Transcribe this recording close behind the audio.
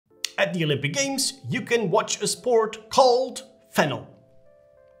At the Olympic Games, you can watch a sport called Fennel.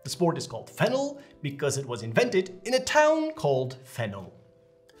 The sport is called Fennel because it was invented in a town called Fennel.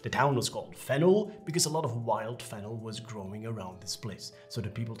 The town was called Fennel because a lot of wild fennel was growing around this place. So the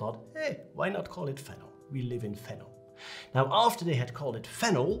people thought, hey, why not call it Fennel? We live in Fennel. Now, after they had called it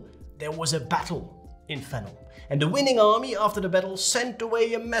Fennel, there was a battle in Fennel. And the winning army, after the battle, sent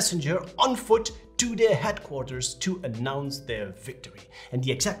away a messenger on foot to their headquarters to announce their victory. And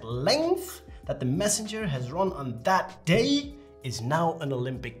the exact length that the messenger has run on that day is now an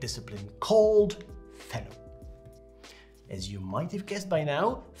Olympic discipline called Fennel. As you might have guessed by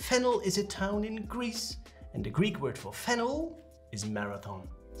now, Fennel is a town in Greece, and the Greek word for Fennel is marathon.